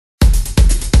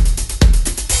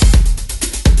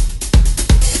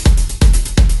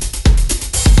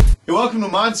Hey, welcome to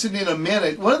Monson in a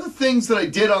Minute. One of the things that I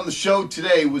did on the show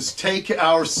today was take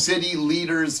our city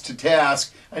leaders to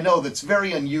task. I know that's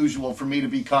very unusual for me to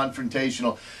be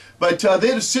confrontational, but they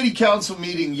had a city council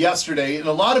meeting yesterday, and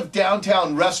a lot of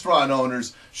downtown restaurant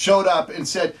owners showed up and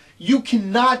said, you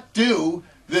cannot do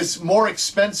this more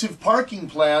expensive parking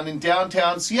plan in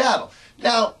downtown Seattle.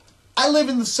 Now, I live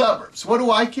in the suburbs. What do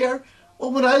I care?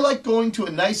 Well, when I like going to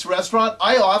a nice restaurant,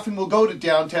 I often will go to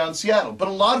downtown Seattle. But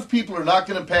a lot of people are not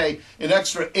going to pay an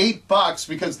extra $8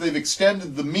 because they've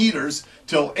extended the meters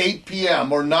till 8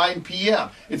 p.m. or 9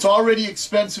 p.m. It's already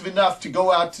expensive enough to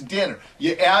go out to dinner.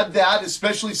 You add that,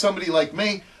 especially somebody like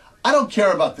me, I don't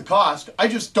care about the cost. I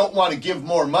just don't want to give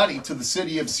more money to the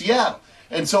city of Seattle.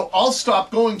 And so I'll stop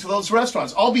going to those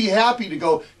restaurants. I'll be happy to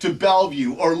go to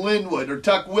Bellevue or Linwood or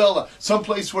Tukwila,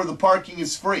 someplace where the parking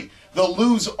is free. They'll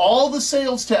lose all the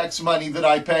sales tax money that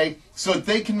I pay so that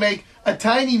they can make a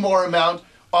tiny more amount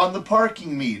on the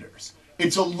parking meters.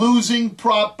 It's a losing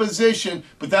proposition,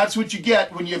 but that's what you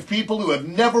get when you have people who have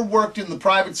never worked in the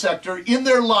private sector in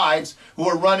their lives who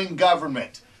are running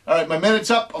government. All right, my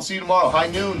minute's up. I'll see you tomorrow. High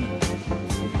noon.